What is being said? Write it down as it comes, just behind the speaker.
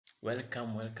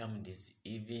Welcome this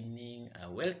evening. I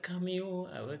welcome you.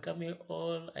 I welcome you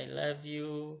all. I love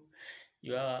you.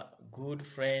 You are good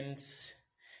friends.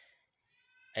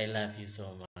 I love you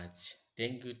so much.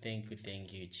 Thank you,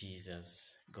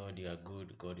 Jesus. God, you are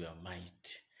good. God, you are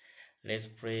might. Let's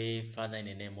pray, Father, in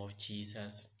the name of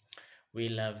Jesus. We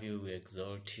love you. We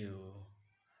exalt you.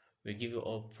 We give you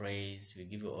all praise. We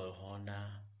give you all honor.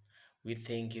 We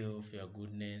thank you for your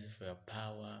goodness, for your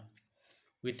power.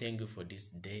 We thank you for this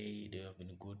day. You have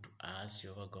been good to us,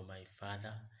 Jehovah God, my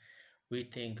Father. We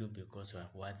thank you because you are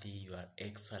worthy, you are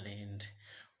excellent.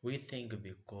 We thank you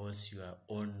because you are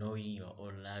all knowing, you are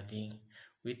all loving.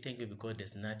 We thank you because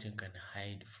there's nothing can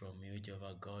hide from you,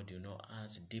 Jehovah God. You know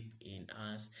us deep in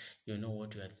us. You know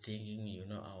what we are thinking. You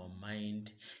know our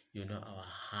mind. You know our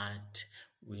heart.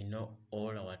 We know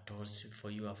all our thoughts.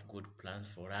 For you have good plans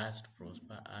for us to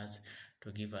prosper us,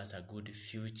 to give us a good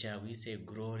future. We say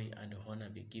glory and honor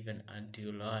be given unto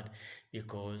you, Lord,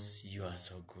 because you are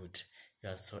so good. You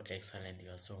are so excellent. You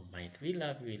are so mighty. We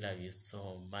love you. We love you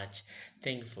so much.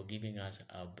 Thank you for giving us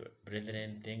our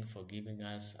brethren. Thank you for giving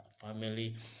us a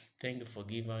family. Thank you for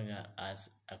giving us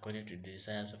according to the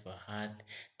desires of our heart.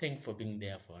 Thank you for being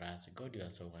there for us. God, you are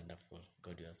so wonderful.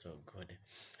 God, you are so good.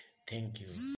 Thank you.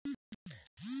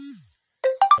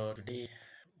 So today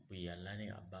we are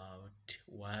learning about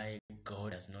why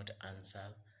God does not answer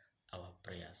our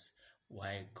prayers.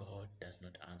 Why God does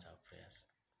not answer our prayers.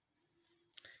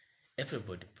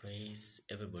 Everybody prays,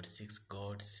 everybody seeks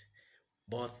God,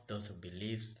 both those who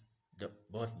believe,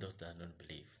 both those that don't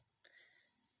believe.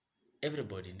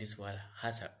 Everybody in this world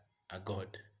has a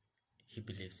God he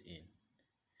believes in.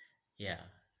 Yeah,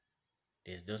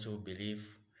 there's those who believe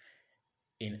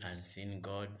in unseen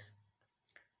God,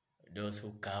 those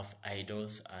who carve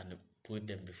idols and put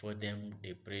them before them,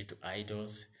 they pray to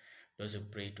idols, those who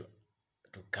pray to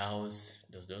cows,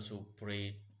 those who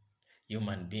pray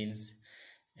human beings,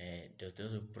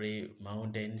 those who pray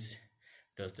mountains,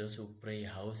 those who pray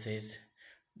houses,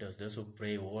 those who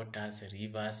pray waters,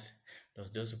 rivers,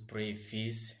 those who pray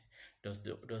fish, those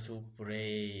who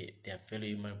pray their fellow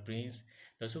human beings,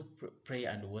 those who pray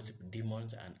and worship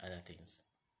demons and other things.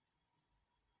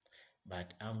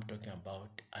 But I'm talking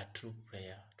about a true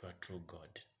prayer to a true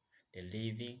God, the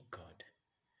living God,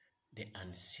 the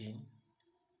unseen,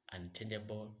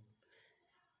 unchangeable,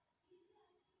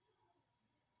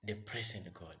 the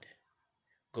present God,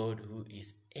 God who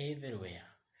is everywhere.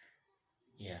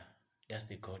 Yeah, that's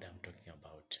the God I'm talking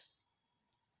about.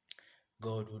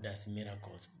 God who does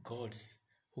miracles, God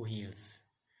who heals,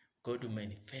 God who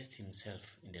manifests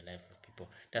himself in the life of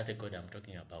people. That's the God I'm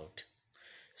talking about.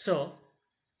 So,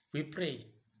 we pray.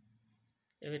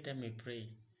 Every time we pray,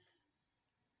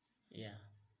 yeah,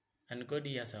 and God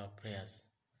hears our prayers.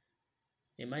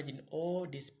 Imagine all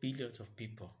these billions of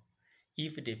people.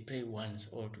 If they pray once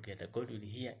all together, God will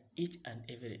hear each and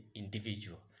every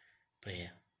individual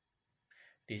prayer.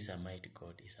 This is a mighty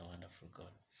God. This is a wonderful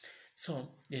God. So,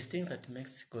 there's things that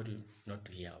makes God not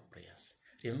to hear our prayers.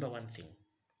 Remember one thing.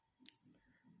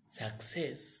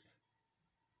 Success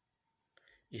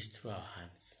is through our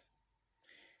hands.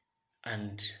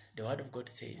 And the word of God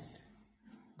says,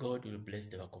 God will bless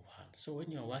the work of hands. So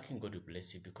when you are working, God will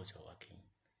bless you because you are working.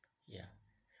 Yeah.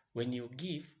 When you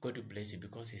give, God will bless you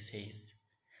because he says,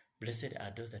 blessed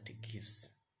are those that he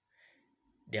gives.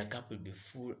 Their cup will be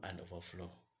full and overflow.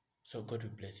 So God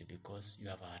will bless you because you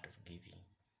have a heart of giving.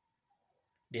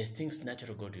 There's things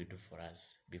natural God will do for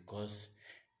us because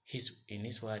in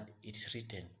his word, it's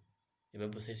written. The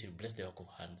Bible says he'll bless the work of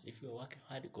hands. If you're working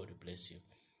hard, God will bless you.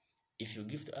 If you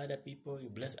give to other people, you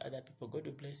bless other people, God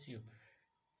will bless you.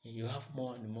 You have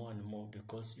more and more and more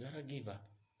because you are a giver.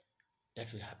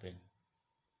 That will happen.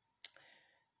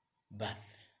 But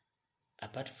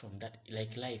apart from that,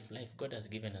 like life, God has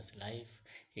given us life.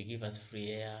 He gives us free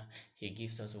air. He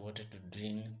gives us water to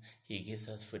drink. He gives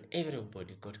us food.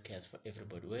 Everybody, God cares for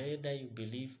everybody. Whether you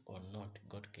believe or not,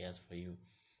 God cares for you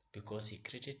because he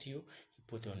created you. He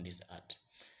put you on this earth.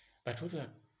 But what we are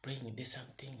praying, there's some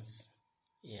things.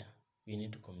 Yeah, we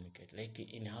need to communicate. Like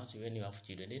in a house, when you have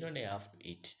children, they don't have to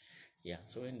eat. Yeah,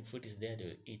 so when food is there,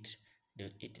 they'll eat.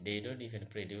 They don't even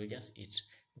pray. They will just eat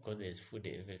because there's food,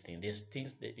 everything. There's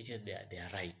things that which is they are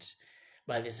right,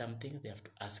 but there's some things they have to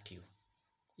ask you.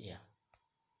 Yeah,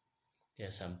 there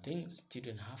are some things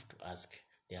children have to ask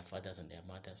their fathers and their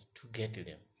mothers to get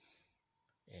them.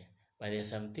 Yeah, but there's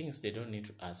some things they don't need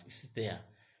to ask. It's there,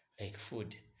 like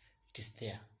food. It is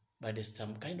there, but there's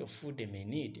some kind of food they may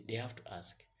need. They have to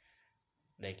ask.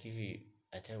 Like if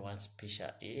a child wants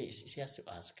pizza, she has to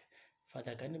ask,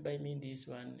 Father, can you buy me this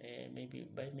one? Maybe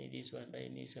buy me this one, buy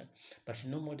me this one. But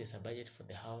no more there's a budget for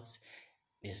the house.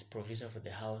 There's provision for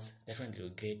the house. That one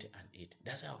you get and eat.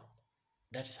 That's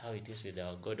how it is with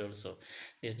our God also.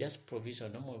 There's just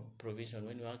provision, normal provision.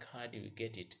 When you work hard, you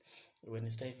get it. When you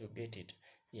strive, you get it.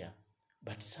 Yeah.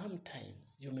 But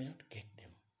sometimes you may not get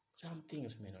them. Some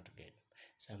things may not get.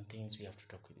 Some things we have to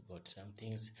talk with God. Some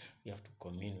things we have to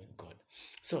commune with God.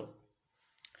 So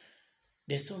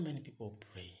there's so many people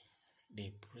pray.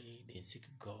 They pray, they seek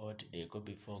God, they go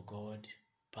before God.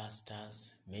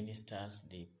 Pastors, ministers,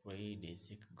 they pray, they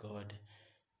seek God,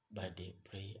 but they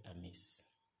pray amiss.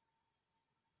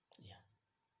 Yeah.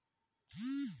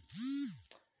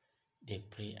 They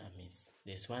pray amiss.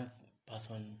 There's one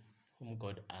person whom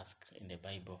God asked in the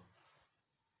Bible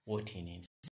what he needs,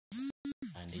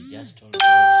 and he just told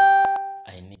God,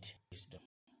 I need wisdom.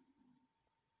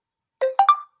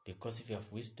 Because if you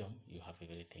have wisdom, you have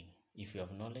everything. If you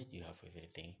have knowledge, you have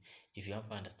everything. If you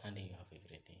have understanding, you have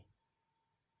everything.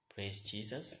 Praise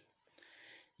Jesus.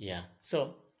 Yeah.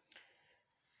 So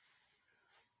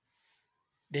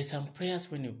there's some prayers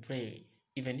when you pray,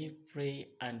 even if you pray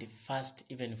and fast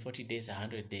even 40 days,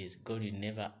 100 days, God will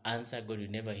never answer, God will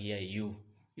never hear you.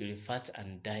 You will fast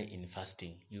and die in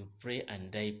fasting. You pray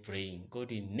and die praying.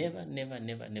 God will never, never,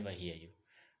 never, never hear you.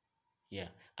 Yeah.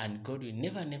 And God will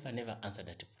never, never, never answer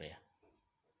that prayer.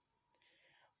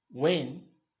 When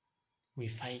we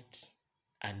fight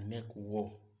and make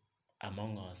war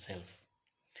among ourselves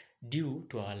due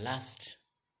to our lust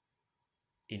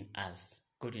in us,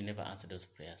 God will never answer those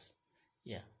prayers.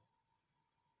 Yeah.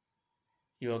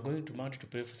 You are going to mount to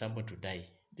pray for someone to die.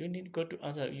 Do you need God to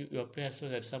answer your prayer so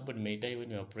that somebody may die when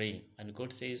you are praying? And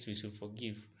God says we should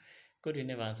forgive. God will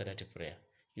never answer that prayer.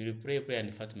 You will pray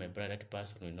and fast, my brother, that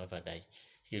person will never die.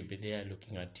 He'll be there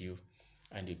looking at you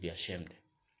and you'll be ashamed.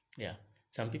 Yeah.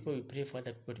 Some people will pray for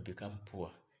other people to become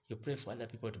poor. You pray for other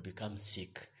people to become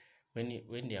sick. When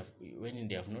they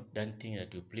have not done things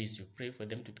that you please, you pray for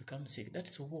them to become sick.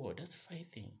 That's war. That's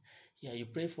fighting. Yeah, you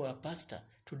pray for a pastor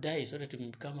to die so that you may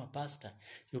become a pastor.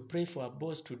 You pray for a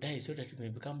boss to die so that you may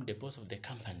become the boss of the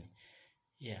company.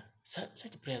 Yeah,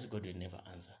 such prayers God will never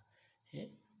answer. Yeah?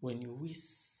 When you wish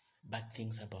bad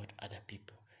things about other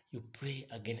people, you pray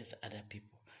against other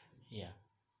people. Yeah,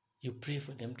 you pray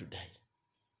for them to die.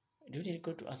 Do you need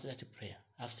God to answer that prayer?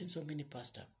 I've seen so many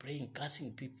pastors praying,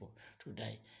 cursing people to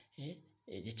die. Eh?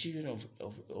 The children of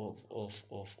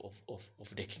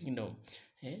the kingdom.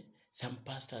 Eh? Some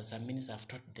pastors, some ministers have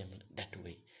taught them that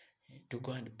way. To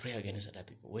go and pray against other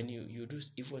people. When you do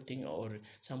evil thing or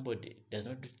somebody does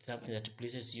not do something that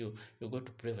pleases you, you go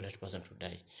to pray for that person to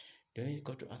die. Do you need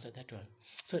God to answer that one?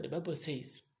 So the Bible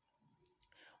says,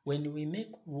 when we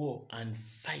make war and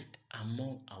fight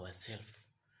among ourselves,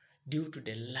 due to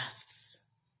the lust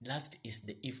is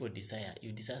the evil desire.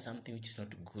 You desire something which is not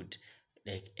good,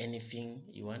 like anything.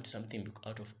 You want something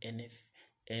out of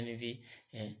envy.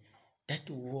 That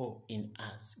war in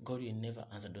us, God will never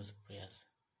answer those prayers.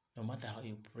 No matter how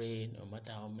you pray, no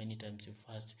matter how many times you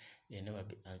fast, they'll never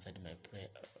be answered. My prayer,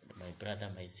 my brother,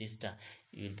 my sister,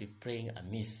 you'll be praying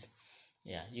amiss.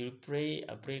 Yeah, you'll pray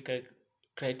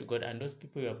cry to God, and those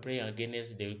people you are praying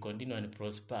against, they will continue and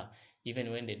prosper.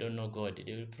 Even when they don't know God,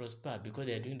 they will prosper because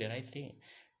they are doing the right thing.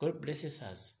 God blesses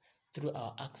us through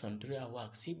our action, through our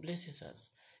works. He blesses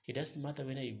us. It doesn't matter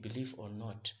whether you believe or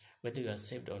not, whether you are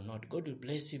saved or not. God will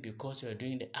bless you because you are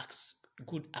doing the acts,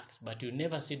 good acts, but you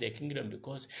never see the kingdom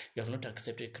because you have not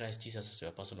accepted Christ Jesus as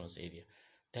your personal Savior.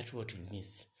 That's what you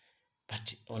miss.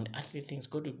 But on earthly things,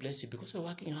 God will bless you because you're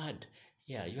working hard.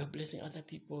 Yeah, you are blessing other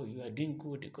people. You are doing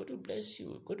good. God will bless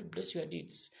you. God will bless your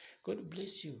deeds. God will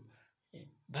bless you. Yeah.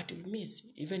 But you miss,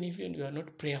 even if you are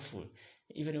not prayerful,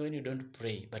 even when you don't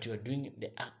pray, but you are doing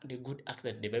the good acts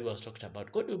that the Bible has talked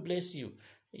about, God will bless you.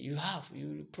 You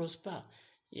will prosper.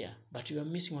 Yeah, but you are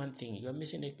missing one thing. You are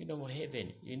missing the kingdom of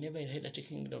heaven. You never inherit the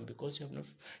kingdom because you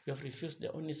have refused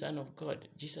the only Son of God,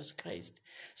 Jesus Christ.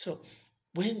 So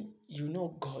when you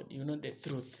know God, you know the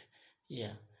truth,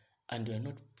 yeah, and you are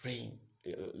not praying,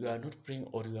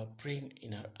 or you are praying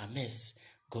in a mess,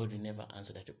 God will never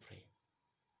answer that prayer.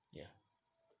 Yeah.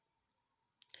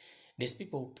 These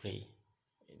people who pray,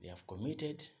 they have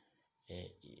committed,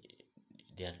 they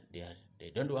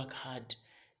don't work hard,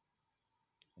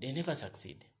 they never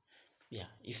succeed. Yeah,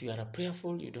 if you are a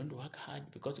prayerful, you don't work hard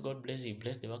because God bless you,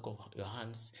 bless the work of your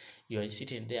hands. You are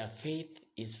sitting there. Faith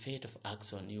is faith of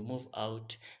action. You move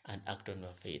out and act on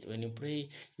your faith. When you pray,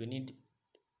 you need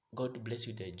God to bless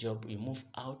you the job. You move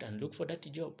out and look for that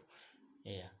job.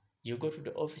 Yeah. You go to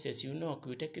the offices, you knock,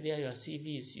 you take there your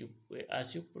CVs,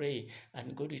 as you pray,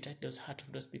 and God will touch those heart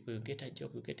of those people. You get a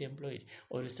job, you get employed,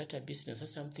 or you start a business.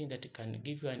 That's something that can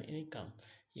give you an income.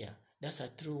 Yeah, that's a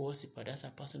true worshiper. That's a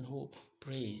person who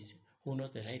prays, who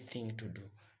knows the right thing to do.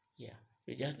 Yeah.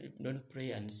 You just don't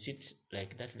pray and sit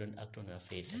like that. You don't act on your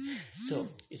faith. So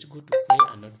it's good to pray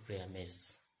and not pray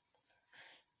amiss.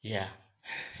 Yeah.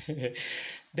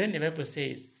 Then the Bible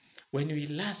says, when we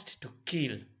lust to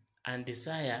kill and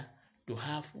desire to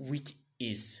have which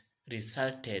is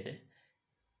resulted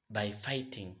by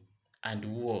fighting and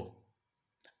war,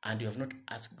 and you have not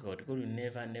asked God, God will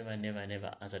never, never, never,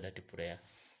 never answer that prayer.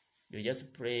 You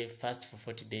just pray, fast for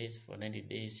 40 days, for 90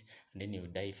 days, and then you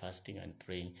die fasting and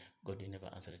praying. God will never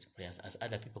answer that prayers. As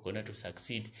other people cannot to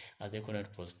succeed, as they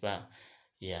cannot prosper.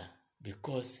 Yeah,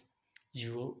 because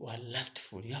you are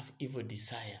lustful. You have evil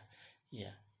desire.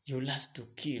 Yeah, you lust to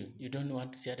kill. You don't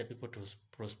want to see other people to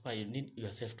prosper. You need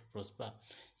yourself to prosper.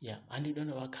 Yeah, and you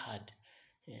don't work hard.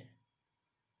 Yeah,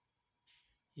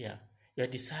 yeah. Your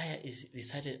desire is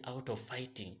decided out of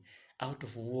fighting, out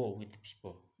of war with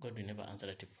people. God will never answer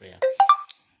that prayer.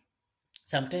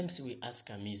 Sometimes we ask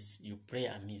amiss, you pray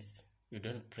amiss, you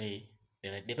don't pray.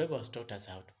 The Bible has taught us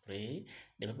how to pray.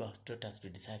 The Bible has taught us to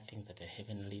desire things that are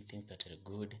heavenly, things that are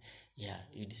good. Yeah,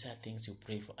 you desire things, you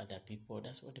pray for other people.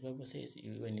 That's what the Bible says.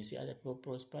 When you see other people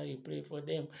prosper, you pray for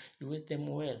them, you wish them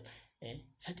well.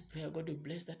 Such prayer, God will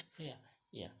bless that prayer.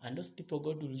 Yeah, and those people,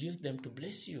 God will use them to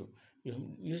bless you.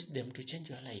 You use them to change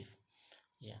your life.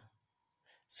 Yeah.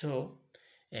 So,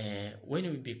 when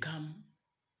we become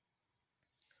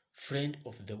friend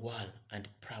of the world and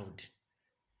proud,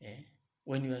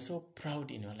 when you are so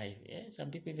proud in your life, some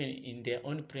people even in their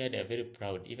own prayer they are very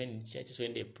proud. Even in churches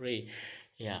when they pray,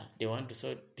 they want to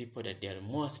show people that they are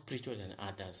more spiritual than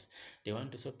others. They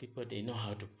want to show people they know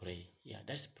how to pray.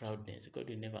 That's proudness. God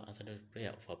will never answer the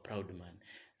prayer of a proud man.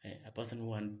 A person who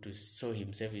wants to show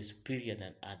himself is superior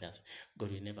than others,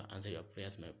 God will never answer your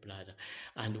prayers, my brother.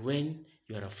 And when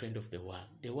you are a friend of the world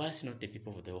is not the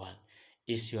people of the world.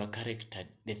 It's your character,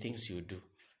 the things you do.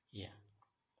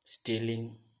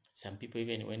 Stealing. Some people,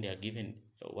 even when they are given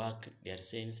work, they are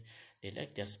saints, they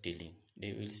like just stealing.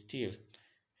 They will steal,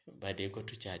 but they go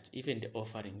to church. Even the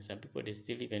offering, some people, they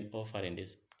steal even offering, they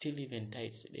steal even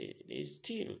tithes, they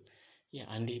steal.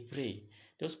 And they pray.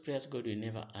 Those prayers, God will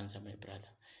never answer, my brother.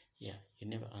 You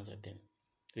never answer them.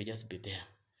 You just be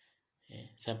there.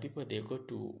 Some people, they go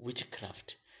to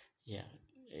witchcraft.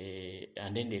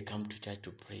 And then they come to church to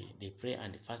pray. They pray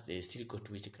and fast, they still go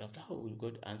to witchcraft. How will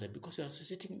God answer? Because you are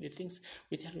associating the things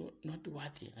which are not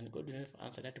worthy, and God will never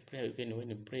answer that prayer. Even when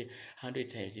you pray 100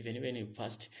 times, even when you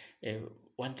fast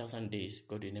 1,000 days,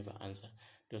 God will never answer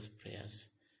those prayers.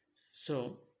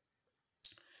 So,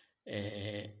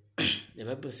 the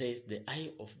Bible says, the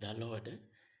eye of the Lord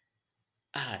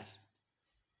are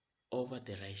over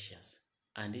the righteous,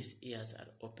 and his ears are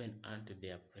open unto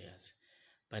their prayers.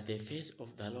 But the face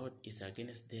of the Lord is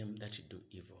against them that do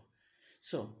evil.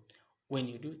 So, when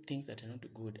you do things that are not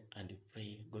good and you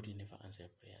pray, God will never answer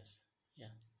your prayers.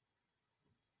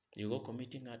 You go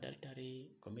committing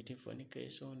adultery, committing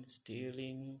fornication,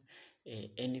 stealing,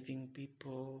 envying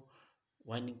people,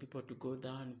 wanting people to go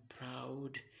down,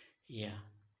 proud,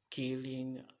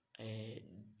 killing,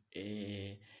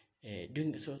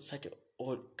 doing such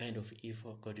all kind of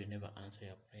evil. God will never answer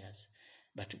your prayers.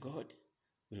 But God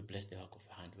will bless the work of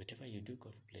your hand. Whatever you do,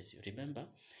 God will bless you. Remember,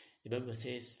 the Bible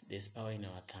says there's power in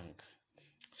our tongue.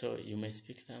 So you may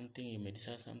speak something, you may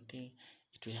desire something,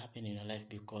 it will happen in your life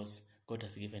because God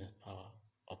has given us power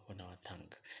upon our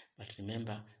tongue. But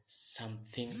remember, some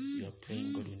things you are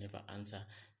praying, God will never answer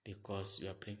because you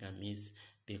are praying amiss,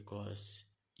 because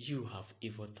you have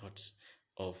evil thoughts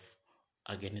of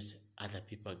against other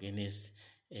people, against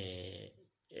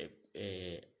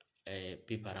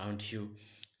people around you.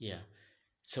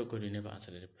 So God will never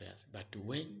answer the prayers. But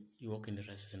when you walk in the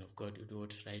righteousness of God, you do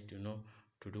what's right,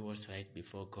 to do what's right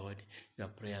before God, your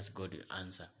prayers, God will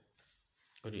answer.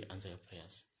 God will answer your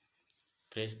prayers.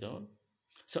 Praise God.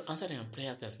 So answering your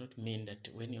prayers does not mean that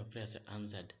when your prayers are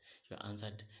answered, you're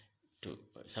answered to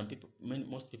some people.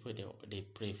 Most people, they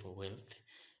pray for wealth.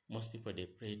 Most people, they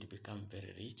pray to become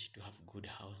very rich, to have good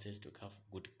houses, to have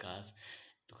good cars,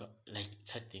 like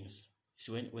such things.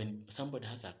 So when somebody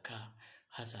has a car,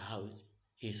 has a house,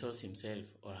 he shows himself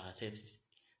or herself,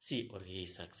 or he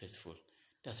is successful.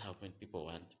 That's how many people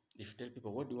want. If you tell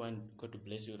people, what do you want God to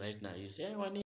bless you right now? You say, I want